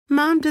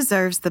Mom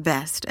deserves the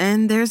best,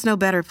 and there's no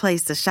better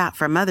place to shop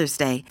for Mother's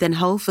Day than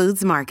Whole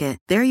Foods Market.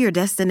 They're your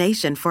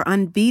destination for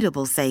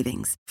unbeatable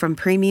savings, from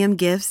premium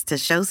gifts to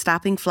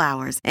show-stopping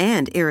flowers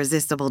and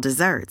irresistible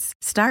desserts.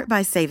 Start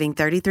by saving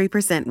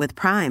 33% with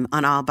Prime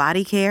on all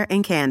body care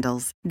and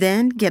candles.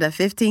 Then get a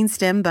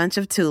 15-stem bunch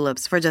of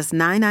tulips for just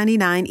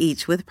 $9.99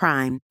 each with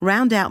Prime.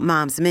 Round out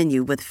Mom's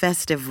menu with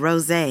festive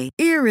rosé,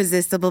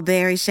 irresistible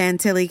berry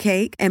chantilly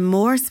cake, and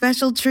more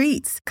special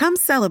treats. Come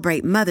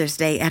celebrate Mother's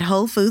Day at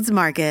Whole Foods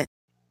Market.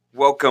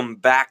 Welcome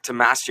back to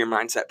Master Your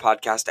Mindset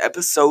Podcast,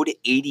 episode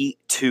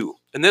 82.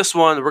 In this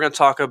one, we're going to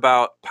talk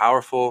about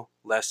powerful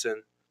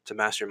lesson to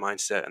master your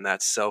mindset, and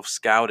that's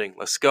self-scouting.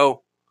 Let's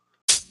go.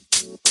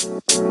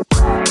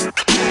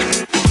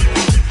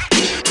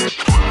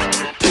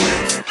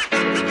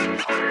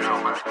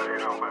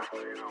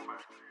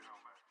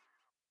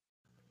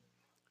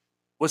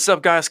 What's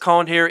up, guys?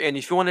 Colin here, and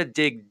if you want to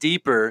dig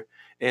deeper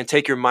and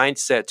take your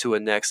mindset to a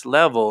next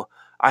level,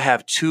 I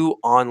have 2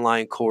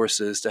 online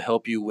courses to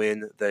help you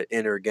win the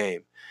inner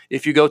game.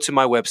 If you go to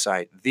my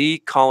website,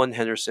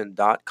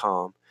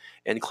 thecolinhenderson.com,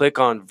 and click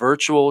on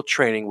virtual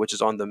training, which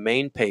is on the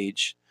main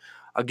page,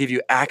 I'll give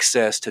you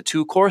access to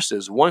 2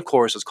 courses. One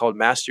course is called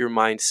Master Your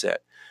Mindset,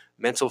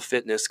 mental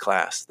fitness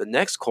class. The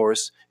next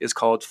course is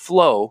called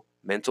Flow,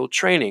 mental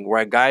training,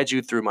 where I guide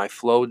you through my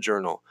Flow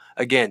journal.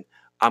 Again,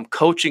 I'm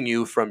coaching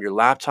you from your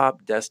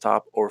laptop,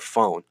 desktop, or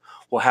phone.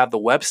 We'll have the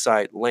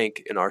website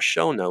link in our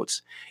show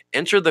notes.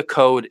 Enter the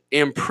code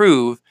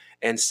IMPROVE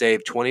and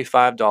save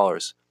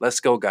 $25. Let's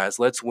go, guys.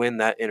 Let's win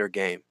that inner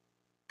game.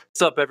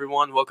 What's up,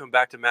 everyone? Welcome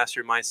back to Master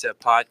Your Mindset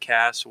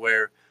Podcast,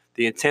 where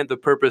the intent, the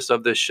purpose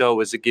of this show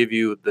is to give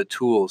you the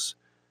tools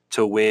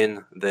to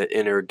win the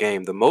inner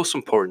game, the most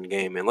important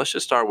game. And let's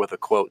just start with a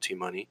quote,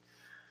 T-Money.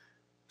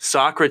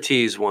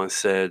 Socrates once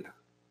said,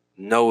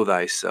 "Know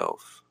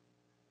thyself."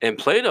 And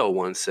Plato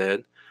once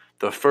said,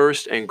 "The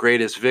first and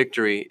greatest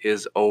victory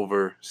is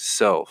over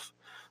self."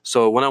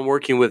 So when I'm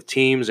working with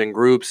teams and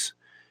groups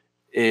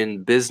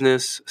in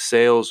business,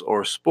 sales,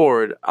 or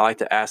sport, I like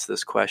to ask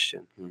this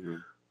question. Mm-hmm.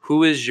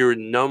 Who is your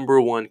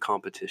number one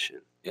competition?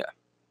 Yeah.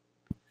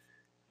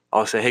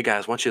 I'll say, hey,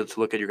 guys, I want you to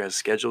look at your guys'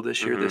 schedule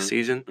this year, this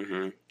season.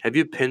 Mm-hmm. Have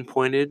you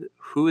pinpointed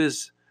who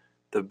is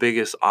the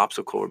biggest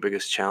obstacle or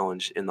biggest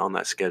challenge on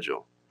that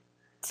schedule?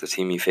 It's the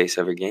team you face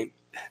every game.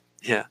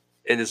 Yeah.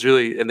 And it's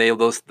really, and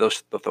they'll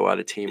throw out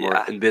a team,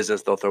 or in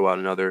business, they'll throw out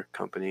another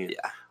company.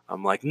 Yeah.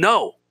 I'm like,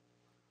 no.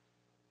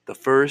 The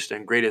first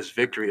and greatest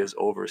victory is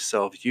over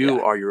self.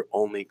 You are your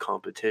only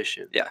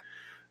competition. Yeah.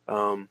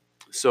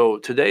 So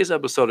today's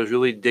episode is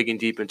really digging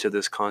deep into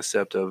this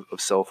concept of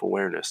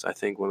self-awareness. I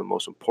think one of the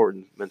most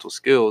important mental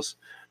skills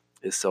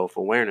is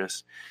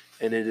self-awareness.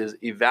 And it is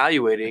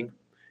evaluating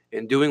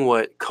and doing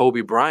what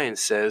Kobe Bryant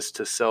says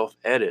to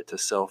self-edit, to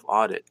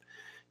self-audit.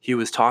 He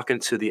was talking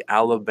to the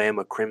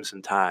Alabama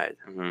Crimson Tide.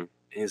 Mm-hmm. And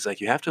he's like,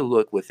 you have to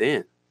look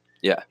within.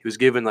 Yeah. He was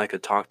giving like a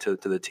talk to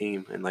the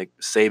team, and like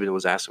Saban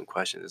was asking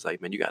questions. It's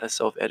like, man, you got to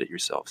self-edit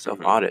yourself,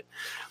 self-audit.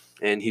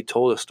 Mm-hmm. And he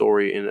told a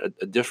story in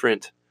a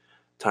different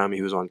time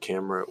he was on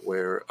camera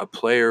where a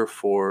player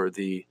for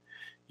the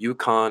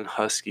UConn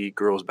Husky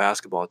girls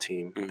basketball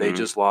team, mm-hmm. they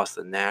just lost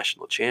the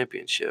national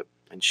championship.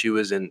 And she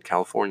was in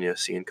California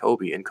seeing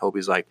Kobe. And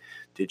Kobe's like,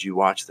 did you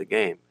watch the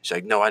game? She's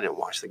like, no, I didn't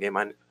watch the game.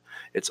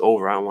 It's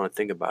over. I don't want to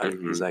think about it.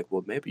 Mm-hmm. He's like,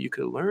 well, maybe you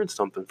could learn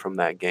something from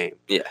that game.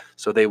 Yeah.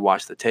 So they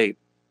watched the tape.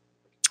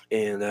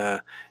 And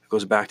it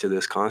goes back to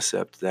this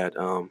concept that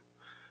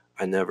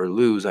I never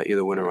lose. I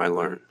either win or I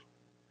learn.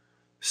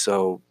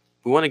 So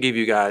we want to give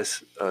you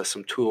guys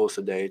some tools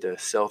today to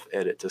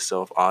self-edit, to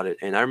self-audit.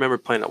 And I remember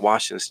playing at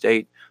Washington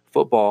State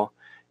football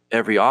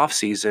every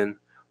offseason.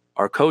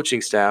 Our coaching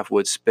staff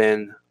would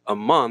spend a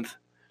month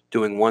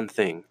doing one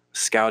thing,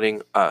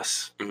 scouting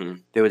us.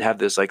 Mm-hmm. They would have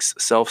this like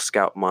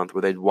self-scout month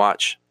where they'd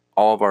watch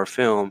all of our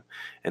film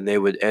and they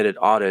would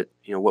audit,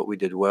 what we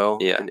did well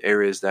and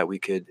areas that we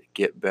could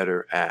get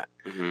better at.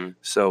 Mm-hmm.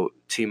 So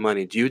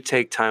T-Money, do you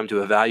take time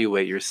to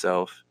evaluate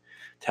yourself,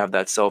 to have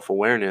that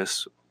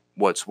self-awareness,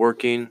 what's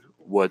working,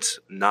 what's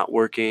not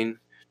working?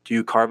 Do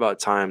you carve out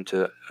time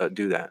to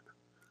do that?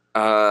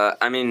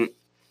 I mean,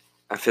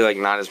 I feel like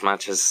not as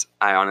much as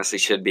I honestly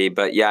should be,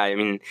 but yeah, I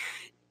mean,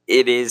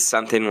 it is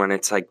something when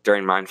it's like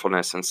during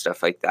mindfulness and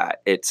stuff like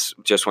that. It's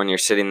just when you're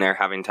sitting there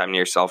having time to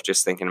yourself,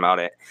 just thinking about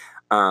it.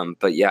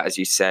 But yeah, as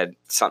you said,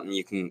 something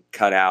you can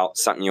cut out,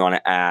 something you want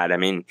to add. I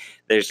mean,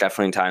 there's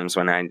definitely times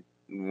when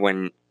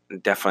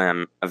definitely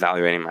I'm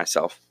evaluating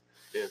myself.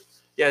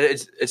 Yeah,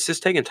 it's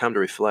just taking time to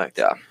reflect.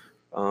 Yeah.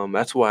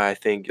 That's why I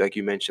think, like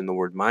you mentioned, the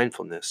word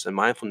mindfulness. And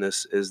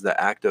mindfulness is the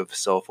act of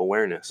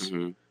self-awareness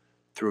mm-hmm.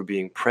 through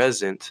being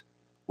present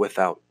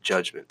without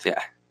judgment.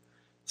 Yeah.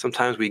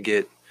 Sometimes we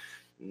get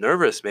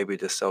nervous maybe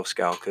to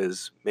self-scout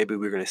because maybe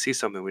we're going to see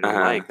something we don't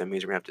like. That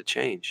means we're going to have to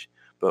change.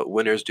 But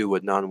winners do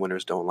what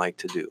non-winners don't like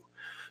to do.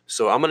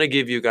 So I'm going to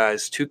give you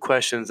guys 2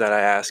 questions that I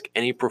ask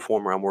any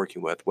performer I'm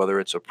working with, whether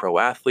it's a pro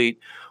athlete,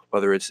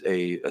 whether it's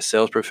a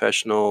sales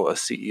professional, a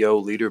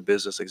CEO, leader,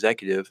 business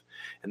executive.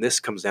 And this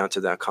comes down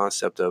to that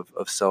concept of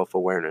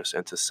self-awareness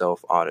and to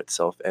self-audit,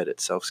 self-edit,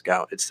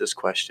 self-scout. It's this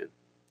question.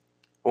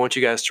 I want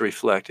you guys to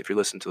reflect if you're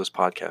listening to this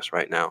podcast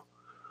right now.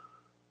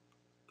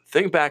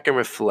 Think back and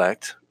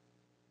reflect.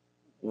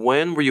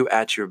 When were you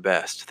at your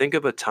best? Think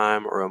of a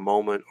time or a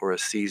moment or a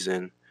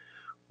season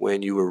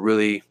when you were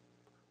really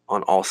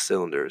on all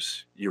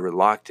cylinders. You were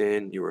locked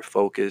in, you were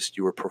focused,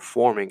 you were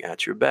performing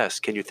at your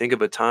best. Can you think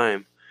of a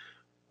time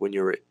when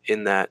you were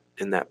in that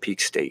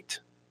peak state?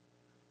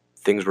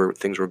 Things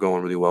were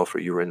going really well for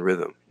you. You were in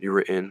rhythm. You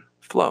were in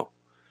flow.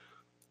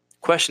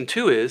 Question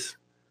 2 is,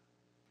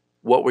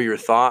 what were your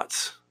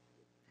thoughts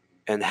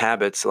and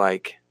habits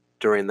like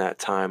during that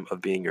time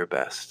of being your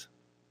best?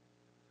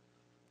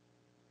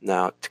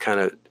 Now, to kind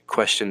of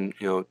question,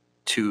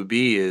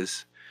 2B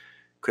is,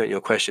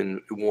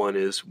 question 1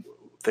 is,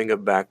 think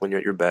of back when you're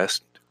at your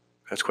best.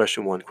 That's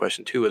question 1.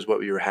 Question 2 is, what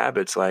were your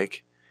habits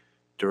like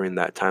during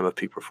that time of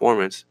peak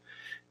performance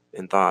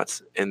and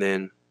thoughts? And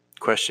then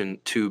question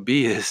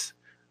 2B is,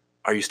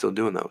 are you still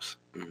doing those?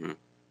 Mm-hmm.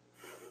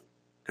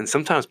 And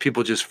sometimes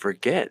people just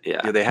forget.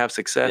 Yeah. They have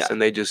success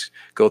and they just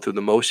go through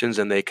the motions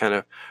and they kind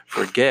of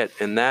forget.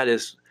 And that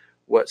is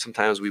what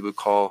sometimes we would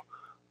call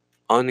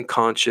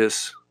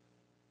unconscious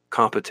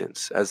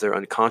competence, as they're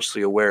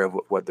unconsciously aware of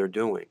what they're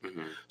doing.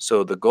 Mm-hmm.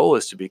 So the goal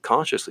is to be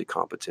consciously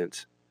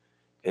competent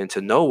and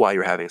to know why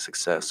you're having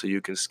success so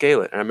you can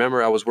scale it. And I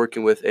remember I was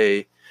working with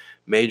a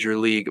Major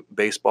League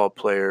Baseball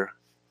player,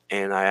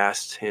 and I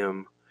asked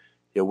him,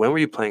 when were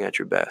you playing at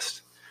your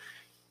best?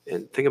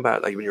 And think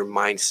about when your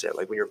mindset,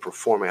 when you're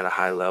performing at a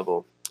high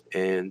level.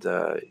 And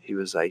he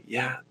was like, he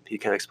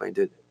kind of explained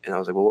it. And I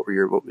was like, well,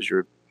 what was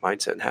your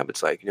mindset and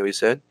habits like? You know what he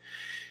said?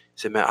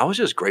 He said, man, I was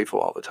just grateful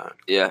all the time.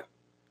 Yeah.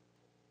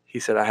 He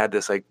said, I had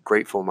this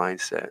grateful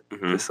mindset,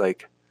 mm-hmm. this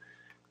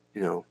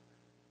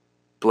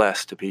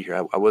blessed to be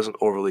here. I wasn't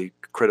overly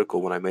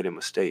critical when I made a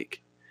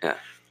mistake. Yeah.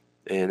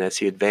 And as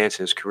he advanced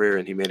in his career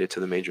and he made it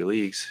to the major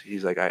leagues,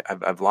 he's like,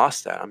 I've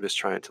lost that. I'm just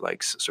trying to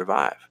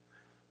survive.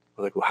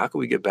 We're like, well, how can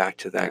we get back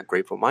to that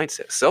grateful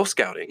mindset?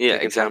 Self-scouting. Yeah,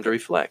 taking time to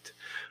reflect.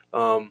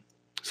 So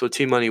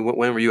T Money,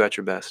 when were you at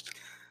your best?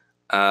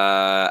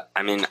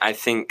 I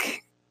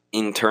think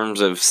in terms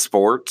of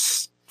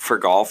sports for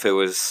golf, it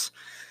was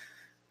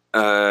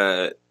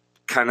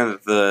kind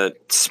of the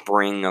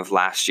spring of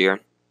last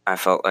year. I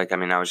felt like,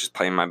 I was just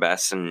playing my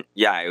best, and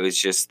it was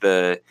just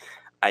the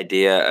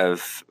idea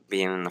of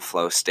being in the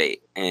flow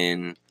state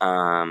and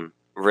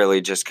really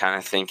just kind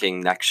of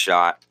thinking next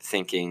shot,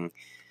 thinking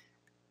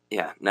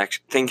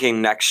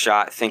next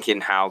shot,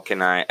 thinking how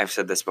can I've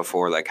said this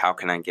before, how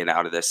can I get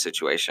out of this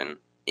situation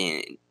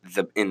in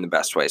the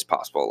best ways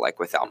possible,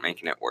 without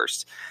making it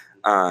worse.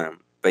 But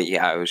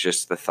it was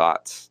just the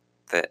thoughts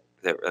that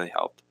really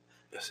helped.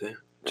 That's it.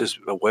 Just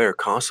aware,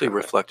 constantly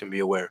reflect and be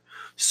aware.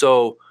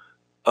 So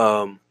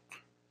we're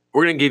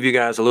going to give you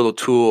guys a little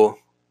tool.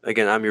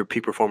 Again, I'm your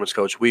peak performance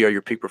coach. We are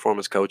your peak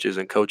performance coaches,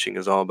 and coaching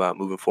is all about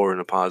moving forward in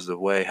a positive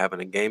way,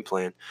 having a game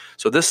plan.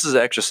 So this is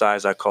an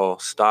exercise I call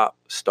stop,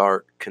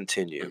 start,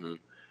 continue. Mm-hmm.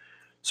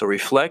 So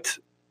reflect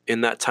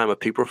in that time of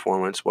peak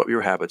performance, what were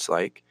your habits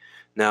like?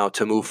 Now,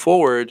 to move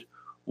forward,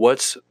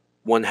 what's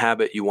one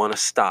habit you want to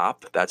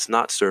stop that's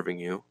not serving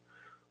you?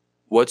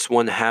 What's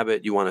one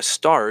habit you want to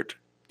start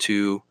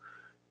to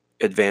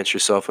advance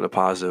yourself in a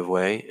positive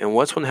way? And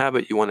what's one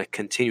habit you want to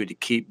continue to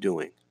keep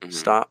doing? Mm-hmm.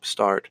 Stop,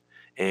 start,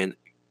 and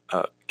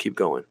keep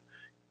going.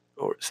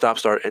 Or stop,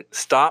 start,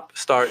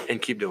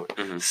 and keep doing.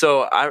 Mm-hmm.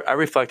 So I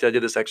reflected. I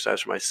did this exercise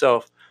for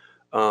myself.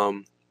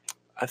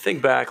 I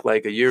think back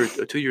a year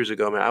or 2 years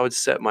ago, I would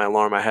set my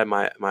alarm. I had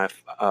my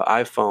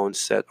iPhone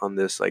set on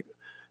this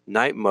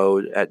night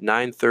mode. At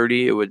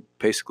 9:30, it would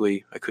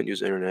basically, I couldn't use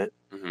the internet.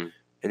 Mm-hmm.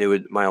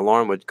 And my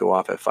alarm would go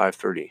off at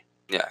 5:30.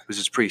 Yeah. It was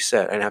just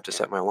preset. I didn't have to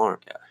set my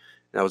alarm. Yeah.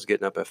 And I was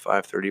getting up at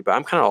 5:30. But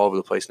I'm kind of all over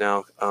the place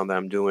now that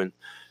I'm doing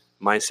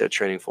mindset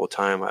training full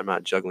time. I'm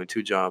not juggling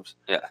 2 jobs.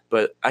 Yeah.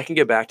 But I can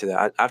get back to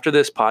that. After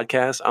this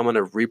podcast, I'm going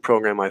to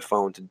reprogram my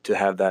phone to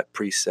have that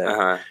preset.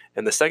 Uh-huh.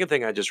 And the second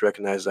thing I just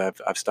recognized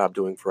I've stopped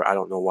doing for I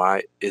don't know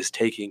why is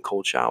taking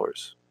cold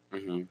showers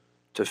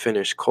to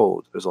finish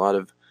cold. There's a lot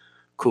of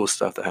cool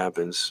stuff that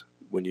happens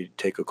when you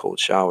take a cold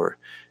shower.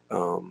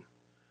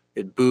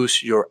 It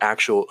boosts your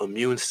actual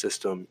immune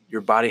system.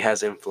 Your body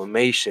has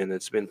inflammation.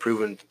 It's been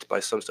proven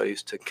by some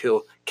studies to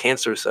kill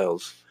cancer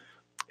cells.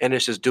 And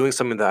it's just doing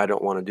something that I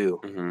don't want to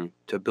do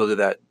to build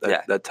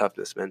that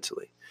toughness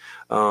mentally.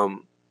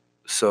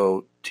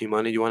 So,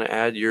 T-Money, you want to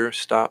add your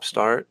stop,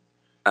 start?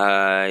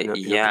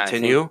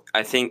 Continue?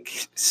 I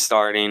think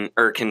starting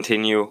or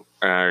continue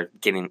or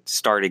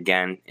start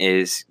again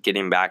is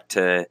getting back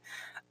to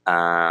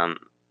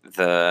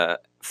the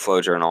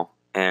flow journal.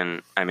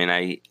 And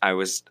I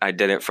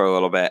did it for a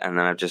little bit, and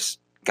then I've just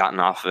gotten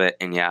off of it.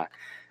 And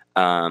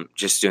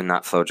just doing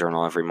that flow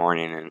journal every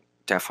morning, and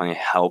definitely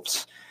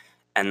helps.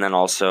 And then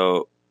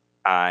also,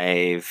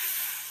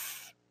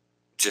 I've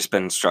just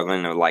been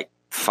struggling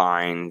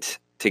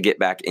to get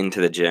back into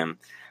the gym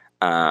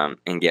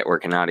and get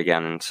working out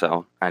again. And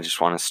so I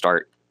just want to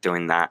start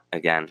doing that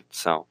again.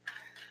 So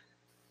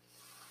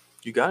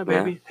you got it,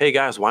 baby. Yeah. Hey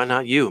guys, why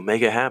not you?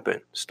 Make it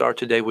happen. Start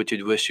today what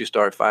you'd wish you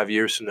start 5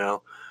 years from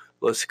now.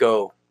 Let's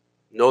go.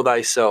 Know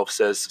thyself,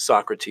 says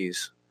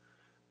Socrates.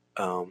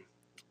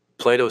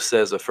 Plato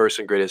says the first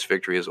and greatest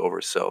victory is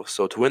over self.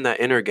 So to win that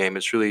inner game,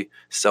 it's really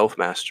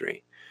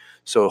self-mastery.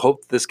 So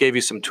hope this gave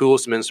you some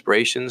tools, some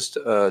inspirations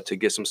to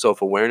get some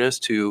self-awareness,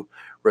 to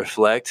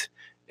reflect.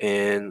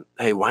 And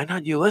hey, why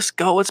not you? Let's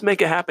go. Let's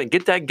make it happen.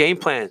 Get that game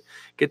plan.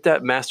 Get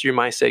that master your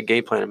mindset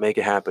game plan and make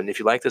it happen. If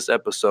you like this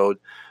episode,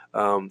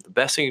 the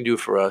best thing you can do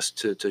for us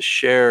to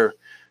share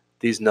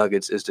these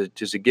nuggets is to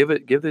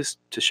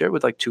share it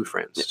with like 2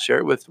 friends. Yeah. Share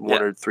it with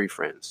 1 or 3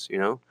 friends, you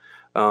know.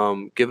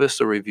 Give us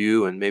a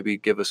review and maybe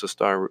give us a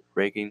star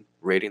rating.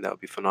 That would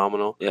be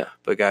phenomenal. Yeah.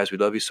 But guys, we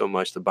love you so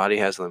much. The body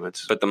has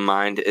limits, but the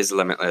mind is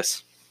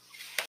limitless.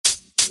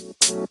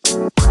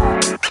 You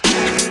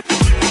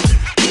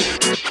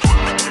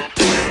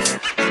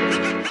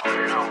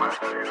know,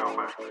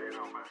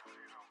 man.